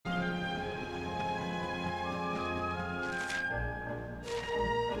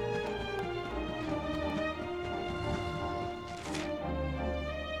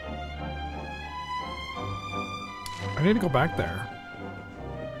I need to go back there.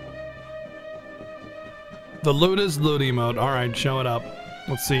 The loot is loot emote. All right, show it up.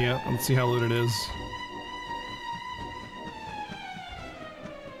 Let's see it. Let's see how loot it is.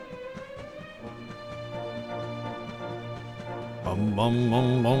 Bum bum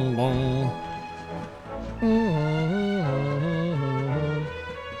bum bum bum.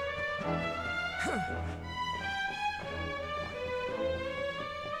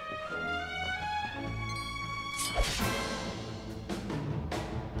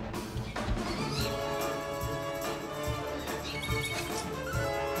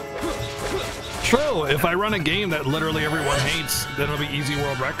 True, if I run a game that literally everyone hates, then it'll be easy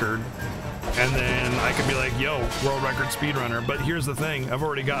world record. And then I could be like, yo, world record speedrunner. But here's the thing, I've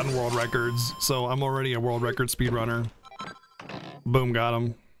already gotten world records, so I'm already a world record speedrunner. Boom, got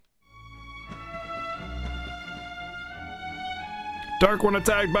him. Dark one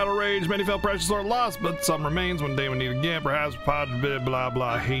attacked, battle rage, many felt precious or lost, but some remains when they would need again, perhaps pod blah blah.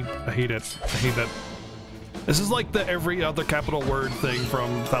 I hate it. I hate that. This is like the every other capital word thing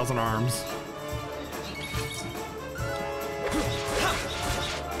from Thousand Arms.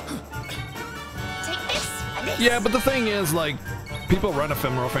 Yeah, but the thing is, like, people run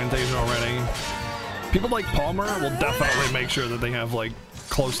Ephemeral Fantasia already. People like Palmer will definitely make sure that they have, like,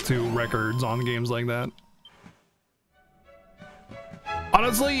 close to records on games like that.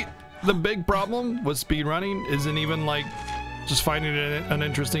 Honestly, the big problem with speedrunning isn't even, like, just finding an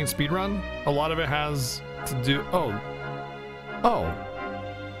interesting speedrun. A lot of it has to do... Oh,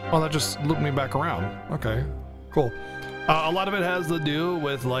 that just looped me back around. Okay, cool. A lot of it has to do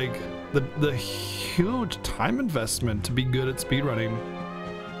with, like, the huge time investment to be good at speedrunning.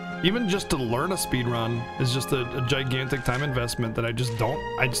 Even just to learn a speedrun is just a gigantic time investment that I just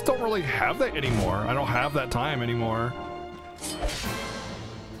don't really have that anymore. I don't have that time anymore.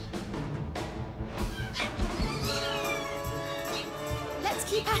 Let's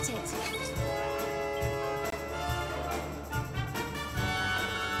keep at it.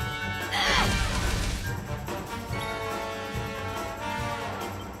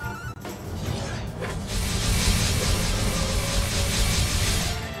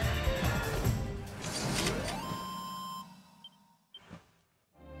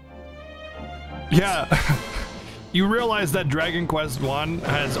 Yeah, you realize that Dragon Quest 1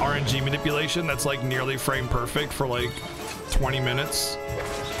 has RNG manipulation that's like nearly frame perfect for like 20 minutes.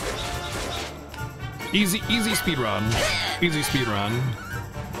 Easy speedrun. Easy speedrun.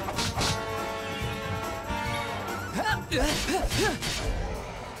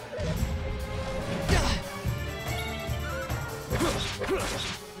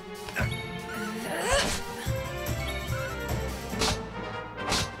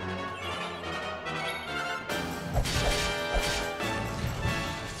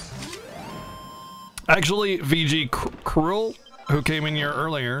 Actually, VG Cruel, who came in here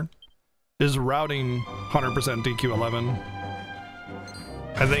earlier, is routing 100% DQ11.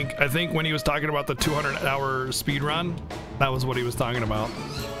 I think when he was talking about the 200-hour speed run, that was what he was talking about.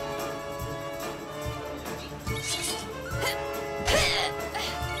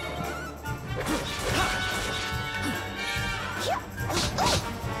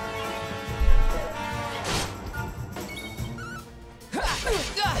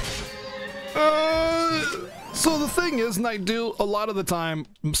 So the thing is, Nightdew, a lot of the time,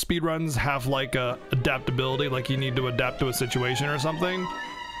 speedruns have like a adaptability, like you need to adapt to a situation or something,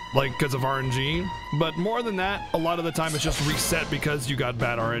 like because of RNG. But more than that, a lot of the time it's just reset because you got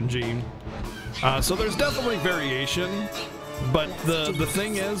bad RNG. So there's definitely variation, but the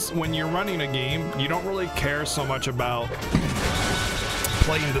thing is, when you're running a game, you don't really care so much about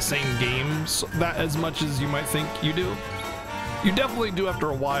playing the same games that as much as you might think you do. You definitely do after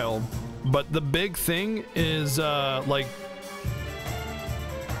a while. But the big thing is, like,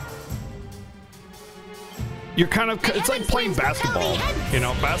 you're kind of, it's like playing basketball, you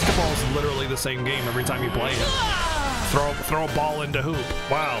know? Basketball is literally the same game every time you play it. Throw a ball into hoop.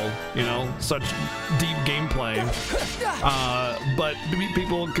 Wow, you know, such deep gameplay. But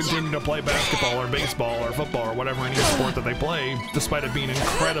people continue to play basketball or baseball or football or whatever any sport that they play, despite it being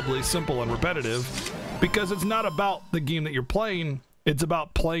incredibly simple and repetitive, because it's not about the game that you're playing, it's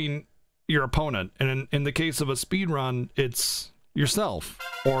about playing your opponent. And in the case of a speedrun, it's yourself,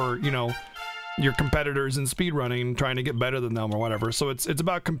 or, you know, your competitors in speedrunning trying to get better than them or whatever. So it's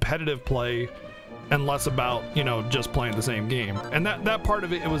about competitive play and less about, you know, just playing the same game. And that part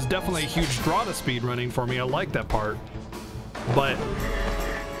of it was definitely a huge draw to speedrunning for me. I like that part, but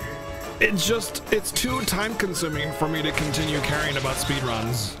it's too time consuming for me to continue caring about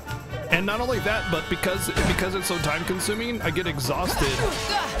speedruns. And not only that, but because it's so time consuming, I get exhausted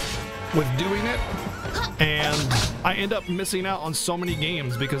with doing it, and I end up missing out on so many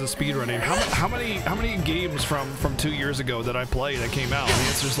games because of speedrunning. How many games from 2 years ago that I played that came out? The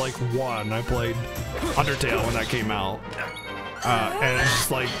answer's like one. I played Undertale when that came out, and it's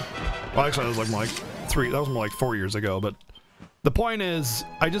just like, well, actually, that was like three. That was more like 4 years ago. But the point is,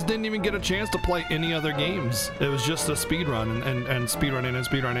 I just didn't even get a chance to play any other games. It was just a speedrun and speedrunning and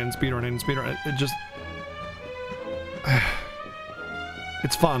speedrunning and speedrunning and speedrunning. It just.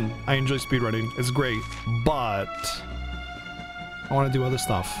 It's fun. I enjoy speedrunning. It's great, but I want to do other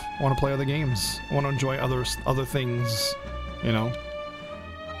stuff. I want to play other games. I want to enjoy other things, you know.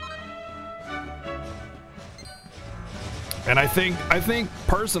 And I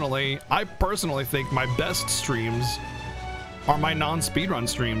personally think my best streams are my non-speedrun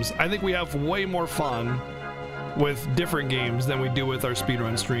streams. I think we have way more fun with different games than we do with our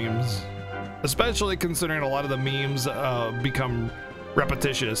speedrun streams, especially considering a lot of the memes become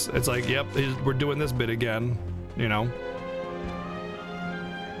repetitious. It's like, yep, we're doing this bit again, you know.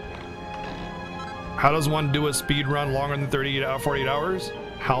 How does one do a speed run longer than 48 hours?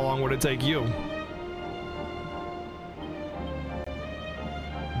 How long would it take you?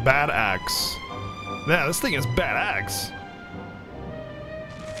 Bad axe. Yeah, this thing is bad axe.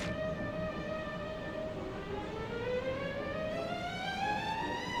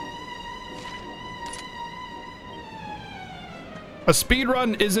 A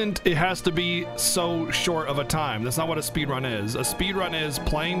speedrun isn't, it has to be so short of a time. That's not what a speedrun is. A speedrun is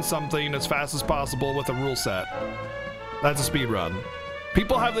playing something as fast as possible with a rule set. That's a speedrun.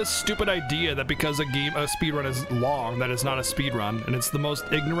 People have this stupid idea that because a speedrun is long, that it's not a speedrun, and it's the most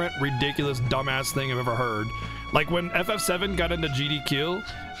ignorant, ridiculous, dumbass thing I've ever heard. Like when FF7 got into GDQ,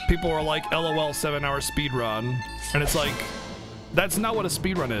 people were like, LOL 7-hour speedrun, and it's like, that's not what a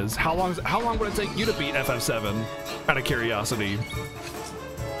speedrun is. How long would it take you to beat FF7? Out of curiosity.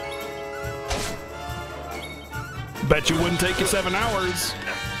 Bet you wouldn't take you 7 hours.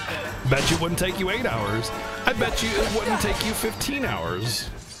 Bet you wouldn't take you 8 hours. I bet you it wouldn't take you 15 hours.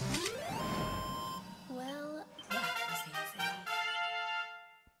 Well, that was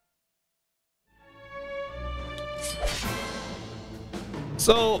easy.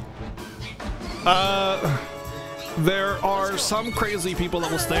 So, there are some crazy people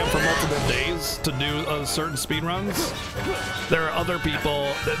that will stay up for multiple days to do certain speedruns. There are other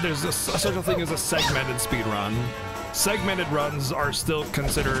people, there's such a thing as a segmented speedrun. Segmented runs are still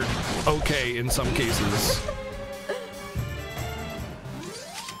considered okay in some cases.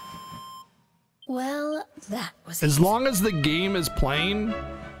 Well, that was As easy. long as the game is playing,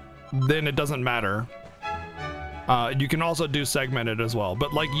 then it doesn't matter. You can also do segmented as well,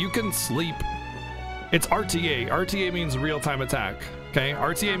 but like you can sleep. It's RTA. RTA means real-time attack. Okay,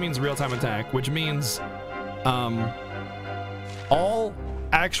 RTA means real-time attack, which means all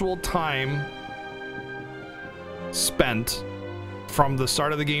actual time spent from the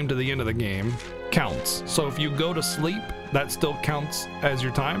start of the game to the end of the game counts. So if you go to sleep, that still counts as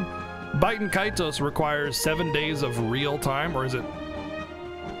your time. Baiten Kaitos requires 7 days of real time, or is it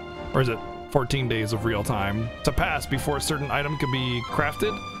 14 days of real time to pass before a certain item can be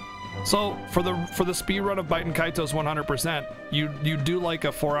crafted. So for the speed run of Baiten Kaitos 100%, you do like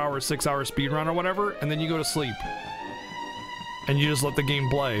a 4 hour, 6 hour speed run or whatever, and then you go to sleep. And you just let the game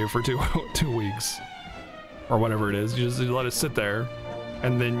play for 2 weeks. Or whatever it is. You let it sit there,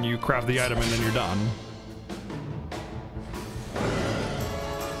 and then you craft the item and then you're done.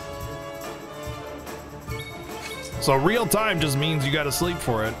 So real time just means you gotta sleep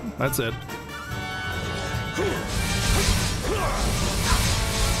for it. That's it.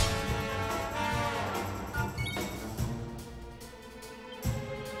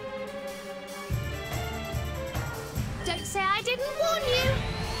 Don't say I didn't warn you.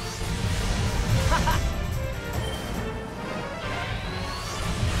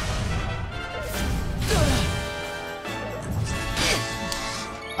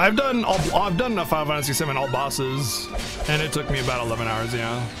 I've done Final Fantasy VII all bosses, and it took me about 11 hours,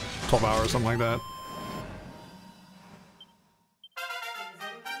 yeah, 12 hours, something like that.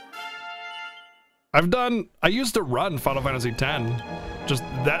 I used to run Final Fantasy X. Just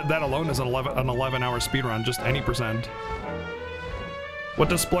that alone is an 11-hour speed run, just any percent. What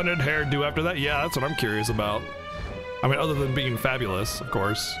does Splendid Hair do after that? Yeah, that's what I'm curious about. I mean, other than being fabulous, of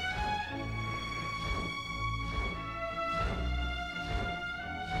course.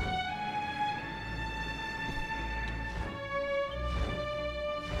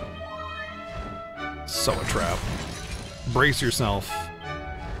 So a trap. Brace yourself.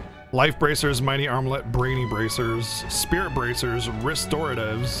 Life bracers, mighty armlet, brainy bracers, spirit bracers,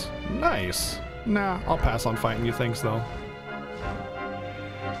 restoratives. Nice. Nah, I'll pass on fighting you, thanks though.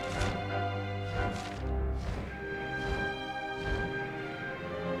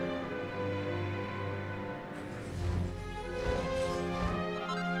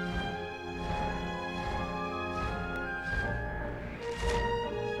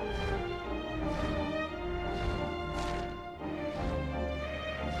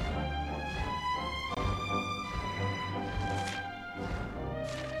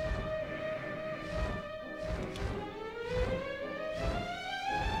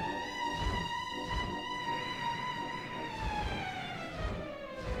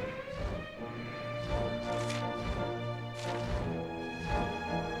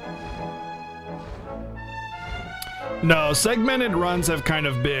 No, segmented runs have kind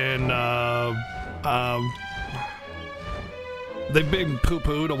of been, they've been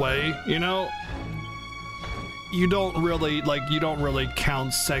poo-pooed away, you know? You don't really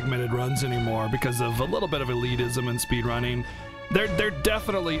count segmented runs anymore because of a little bit of elitism in speedrunning. There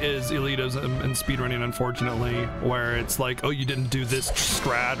definitely is elitism in speedrunning, unfortunately, where it's like, oh, you didn't do this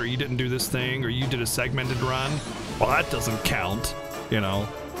strat, or you didn't do this thing, or you did a segmented run. Well, that doesn't count, you know?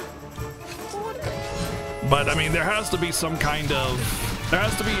 But, I mean, there has to be some kind of... There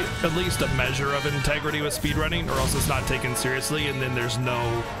has to be at least a measure of integrity with speedrunning, or else it's not taken seriously, and then there's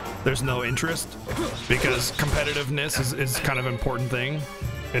no interest, because competitiveness is kind of an important thing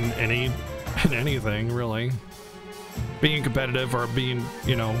in anything, really. Being competitive or being,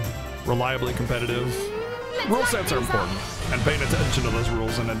 you know, reliably competitive. Rule sets are important, and paying attention to those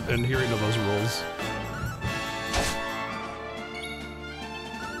rules and adhering to those rules.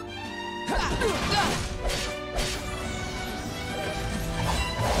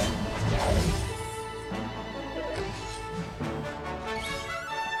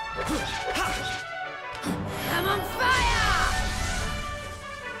 I'm on fire!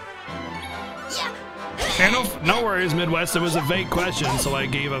 Yeah. And no worries, Midwest. It was a vague question, so I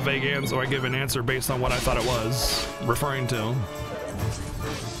gave a vague answer. I gave an answer based on what I thought it was referring to.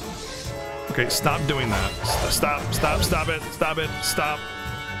 Okay, stop doing that. Stop it. Stop it. Stop.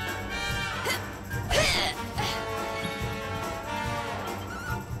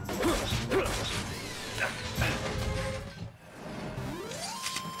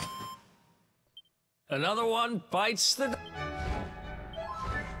 Another one bites the...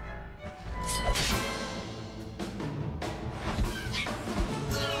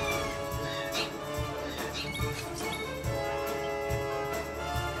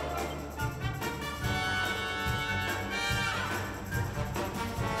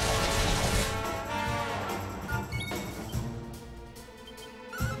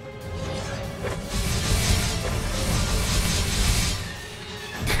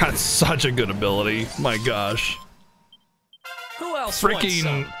 That's such a good ability. My gosh. Who else wants Freaking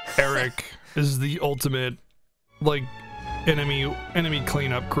some? Eric is the ultimate, like, enemy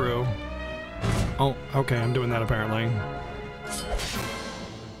cleanup crew. Oh, okay, I'm doing that apparently.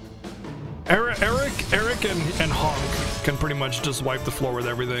 Eric and Honk can pretty much just wipe the floor with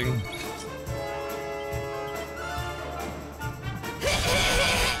everything.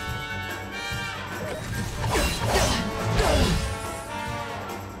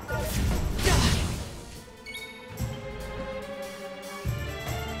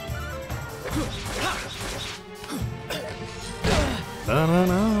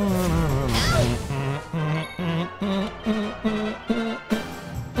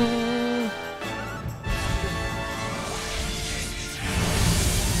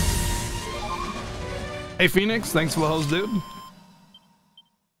 Hey Phoenix, thanks for the host, dude.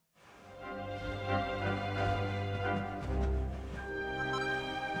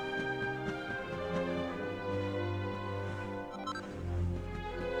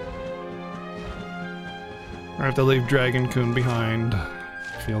 I have to leave Dragon Kun behind.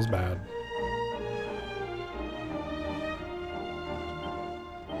 Feels bad.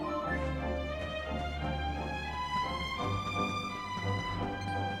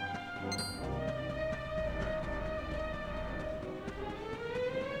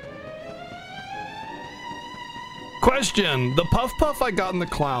 Question: the Puff Puff I got in the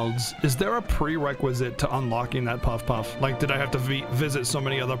clouds, is there a prerequisite to unlocking that Puff Puff? Like, did I have to visit so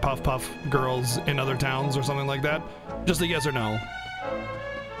many other Puff Puff girls in other towns or something like that? Just a yes or no.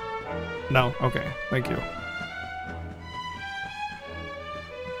 No? Okay, thank you.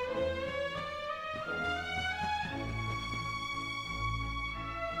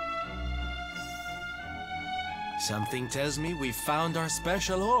 Something tells me we've found our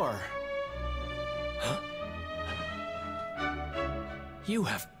special ore. Huh? You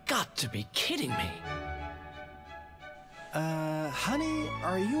have got to be kidding me. Honey,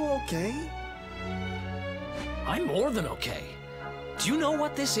 are you okay? I'm more than okay. Do you know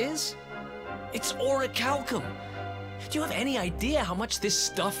what this is? It's orichalcum. Do you have any idea how much this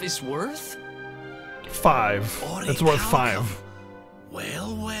stuff is worth? 5. It's worth 5.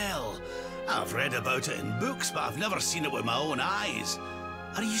 Well, well. I've read about it in books, but I've never seen it with my own eyes.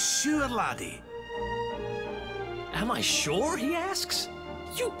 Are you sure, laddie? Am I sure, he asks?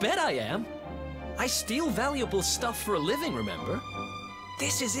 You bet I am. I steal valuable stuff for a living, remember?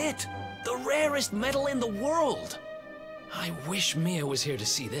 This is it. The rarest metal in the world. I wish Mia was here to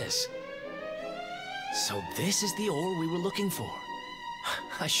see this. So this is the ore we were looking for.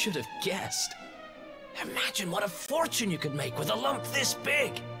 I should have guessed. Imagine what a fortune you could make with a lump this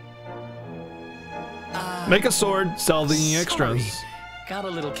big. Make a sword, sell the extras. Sorry. Got a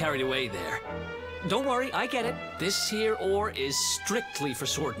little carried away there. Don't worry, I get it. This here ore is strictly for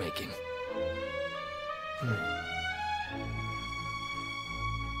sword making.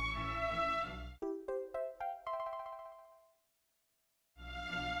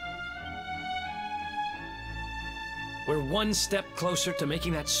 We're one step closer to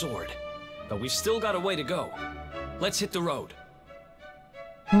making that sword, but we've still got a way to go. Let's hit the road.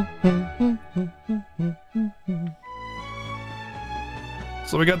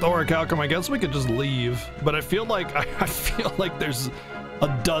 So we got the orichalcum. I guess we could just leave, but I feel like I feel like there's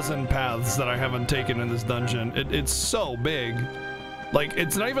a dozen paths that I haven't taken in this dungeon. It's so big. Like,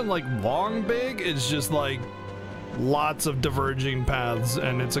 it's not even like long big, it's just like lots of diverging paths,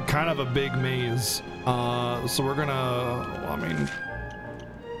 and it's a kind of a big maze. So we're gonna, I mean,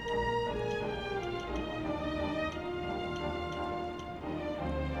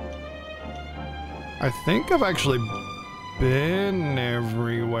 I think I've actually been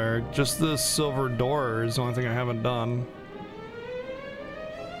everywhere. Just the silver door is the only thing I haven't done.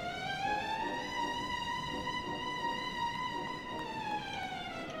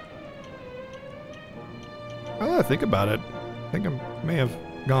 Now that I think about it, I think I may have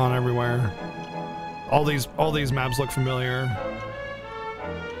gone everywhere. All these maps look familiar.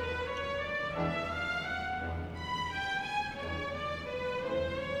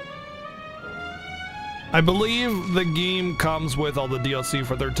 I believe the game comes with all the DLC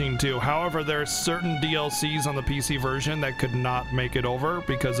for 13.2. However, there are certain DLCs on the PC version that could not make it over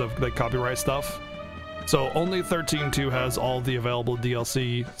because of the copyright stuff. So only 13.2 has all the available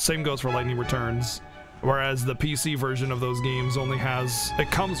DLC. Same goes for Lightning Returns. Whereas the PC version of those games only has, it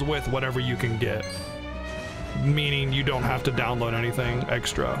comes with whatever you can get. Meaning you don't have to download anything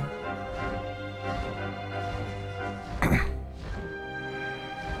extra.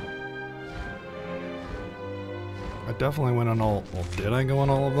 I definitely went on all, well, did I go on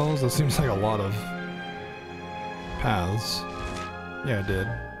all of those? That seems like a lot of paths. Yeah, I did.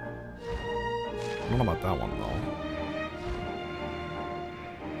 I don't know about that one, though.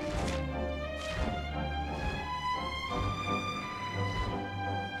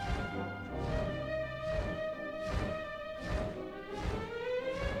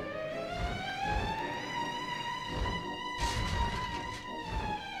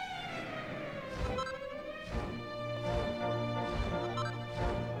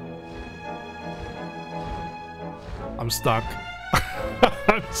 I'm stuck.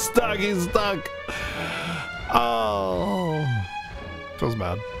 I'm stuck. He's stuck. Oh, feels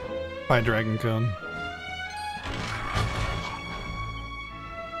bad. Bye, Dragon Cone.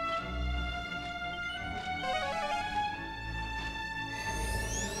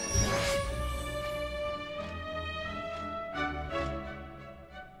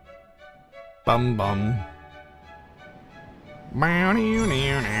 Bum bum.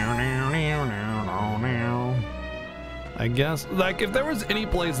 I guess, like, if there was any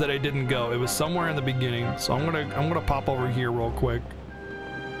place that I didn't go, it was somewhere in the beginning. So I'm gonna pop over here real quick,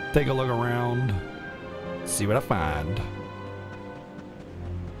 take a look around, see what I find.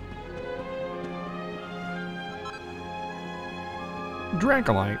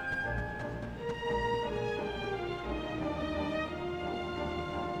 Dracolite.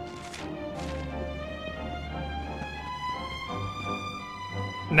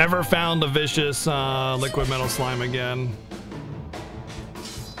 Never found a vicious liquid metal slime again.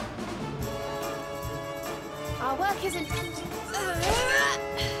 Our work isn't...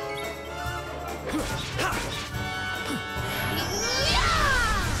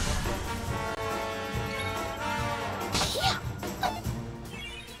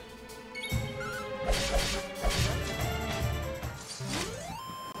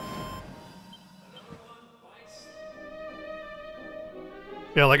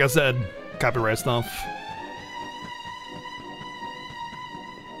 Yeah, like I said, copyright stuff.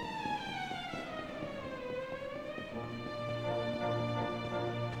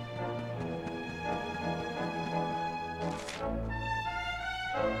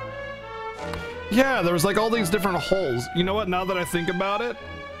 Yeah, there was like all these different holes. You know what, now that I think about it,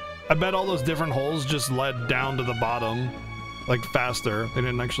 I bet all those different holes just led down to the bottom, like faster. They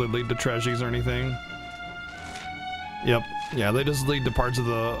didn't actually lead to treasures or anything. Yep. Yeah, they just lead to parts of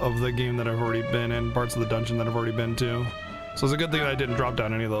the game that I've already been in, parts of the dungeon that I've already been to. So it's a good thing that I didn't drop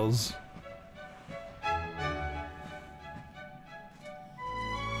down any of those.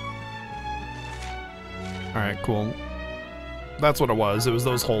 Alright, cool. That's what it was. It was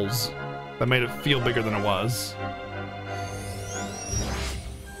those holes that made it feel bigger than it was.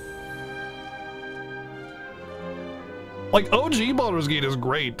 Like, OG Baldur's Gate is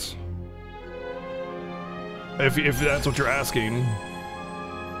great. If that's what you're asking.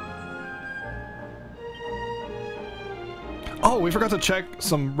 Oh, we forgot to check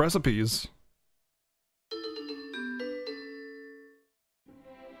some recipes.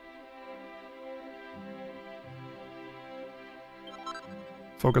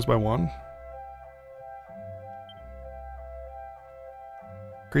 Focus by 1.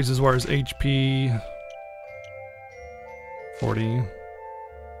 Increases Warrior's HP. 40.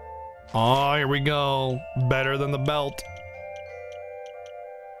 Oh, here we go. Better than the belt.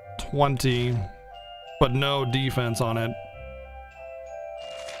 20. But no defense on it.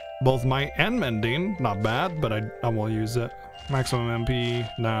 Both might and mending. Not bad, but I won't use it. Maximum MP.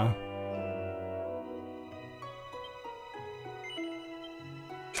 Nah.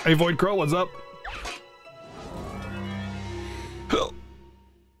 Hey, Void Crow, what's up?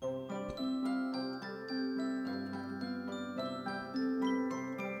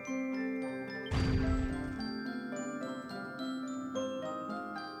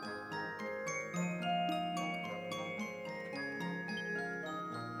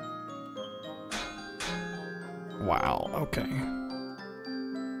 Wow, okay.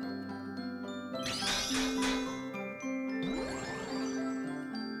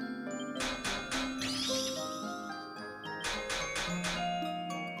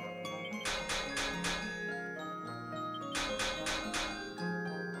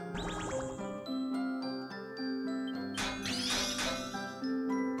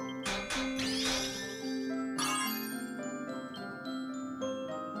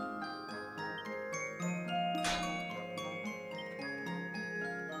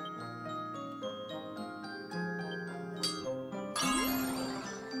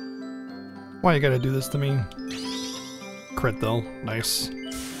 Why you gotta do this to me? Crit though, nice.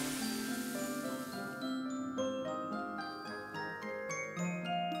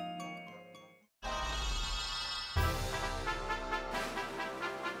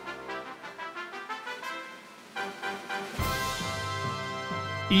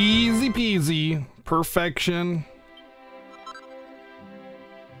 Easy peasy, perfection.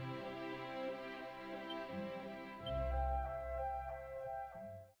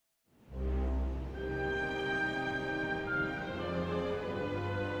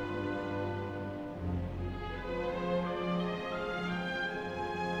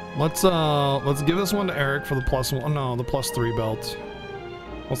 Let's give this one to Eric for the +1. Oh, no, the +3 belt.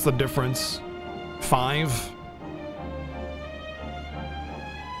 What's the difference? 5?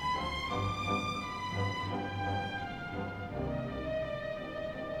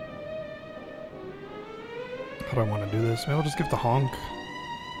 How do I want to do this? Maybe I'll just give the honk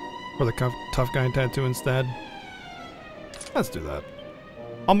or the tough guy tattoo instead. Let's do that.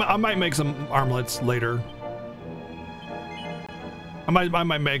 I might make some armlets later. I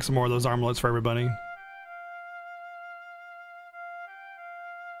might make some more of those armlets for everybody.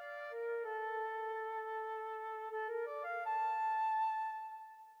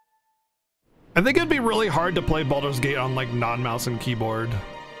 I think it'd be really hard to play Baldur's Gate on like non-mouse and keyboard.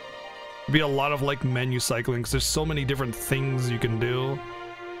 It'd be a lot of like menu cycling because there's so many different things you can do.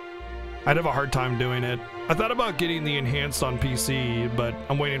 I'd have a hard time doing it. I thought about getting the enhanced on PC, but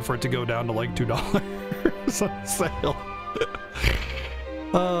I'm waiting for it to go down to like $2 on sale.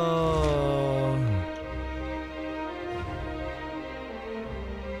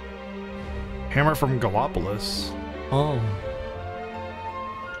 Hammer from Gallopolis. Oh.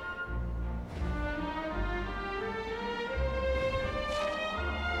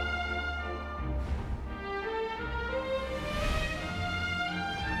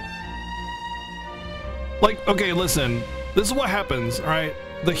 Like, okay, listen. This is what happens, alright?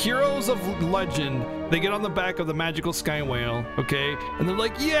 The heroes of legend, they get on the back of the magical sky whale, okay? And they're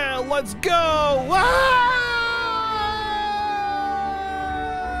like, yeah, let's go! Ah!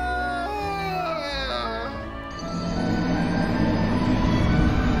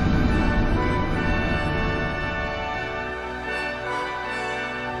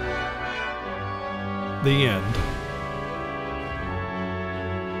 The end.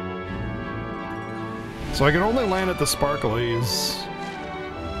 So I can only land at the sparklies.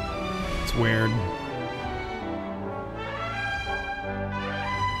 It's weird.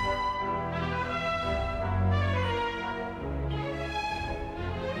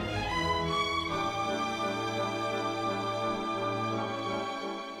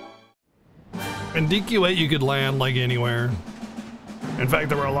 In DQ8 you could land like anywhere. In fact,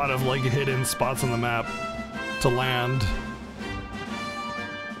 there were a lot of like hidden spots on the map to land.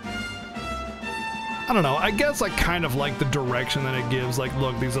 I don't know, I guess I kind of like the direction that it gives, like,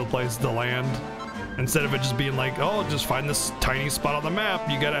 look, these are the places to land. Instead of it just being like, oh, just find this tiny spot on the map.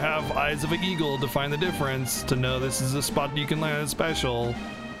 You gotta have eyes of an eagle to find the difference, to know this is a spot you can land special.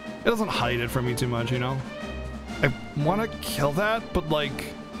 It doesn't hide it from me too much, you know? I want to kill that, but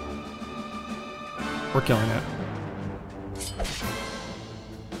like, we're killing it.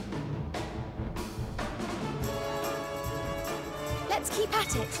 Let's keep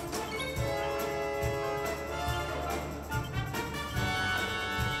at it.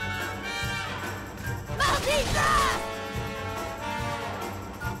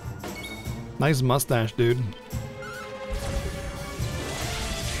 Nice mustache, dude.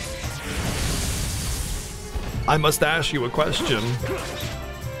 I must ask you a question.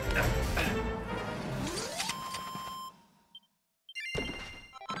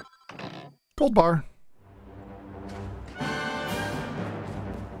 Gold bar.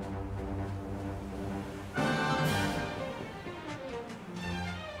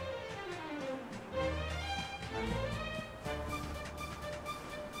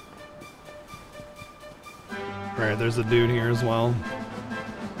 Alright, there's a dude here as well.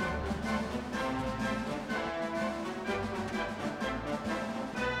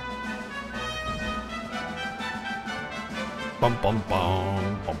 Bum bum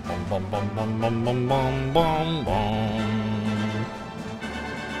bum bum bum bum bum bum bum bum bum bum.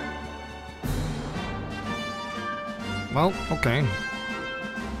 Well, okay.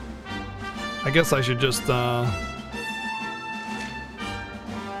 I guess I should just go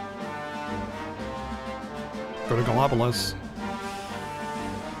to Galapagos.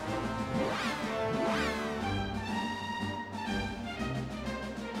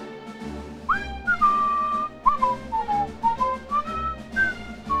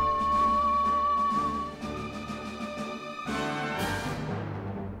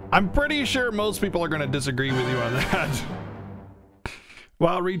 I'm pretty sure most people are going to disagree with you on that.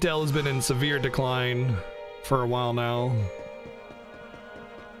 WoW retail has been in severe decline for a while now.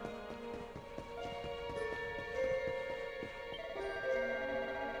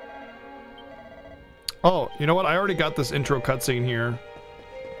 Oh, you know what? I already got this intro cutscene here.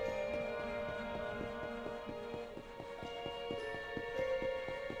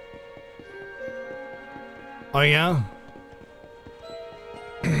 Oh yeah?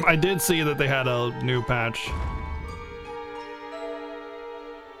 I did see that they had a new patch.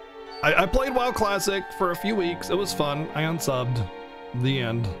 I played WoW Classic for a few weeks. It was fun. I unsubbed. The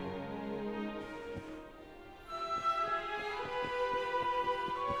end.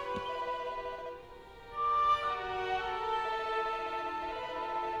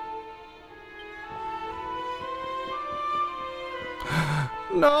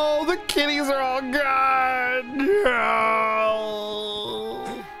 No, the kitties are all gone. No.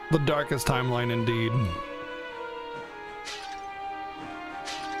 The darkest timeline indeed.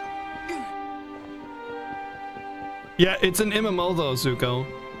 Yeah, it's an MMO though, Zuko.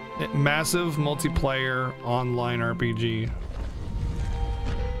 Massive multiplayer online RPG.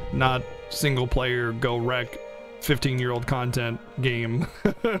 Not single player go wreck 15-year-old content game.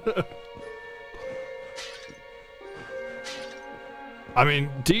 I mean,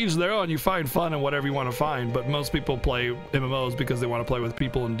 to each their own, you find fun in whatever you want to find, but most people play MMOs because they want to play with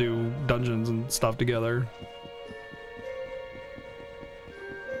people and do dungeons and stuff together.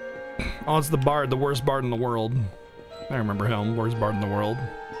 Oh, it's the bard, the worst bard in the world. I remember him, worst bard in the world.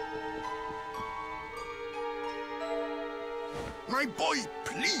 My boy,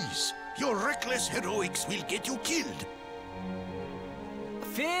 please! Your reckless heroics will get you killed.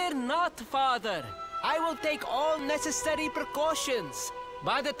 Fear not, father. I will take all necessary precautions.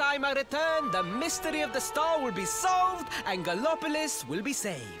 By the time I return, the mystery of the star will be solved and Galapagos will be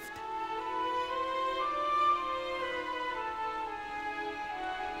saved.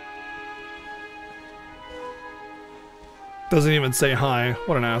 Doesn't even say hi.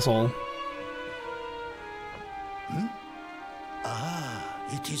 What an asshole. Ah,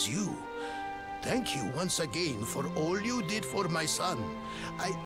 it is you. Thank you once again for all you did for my son.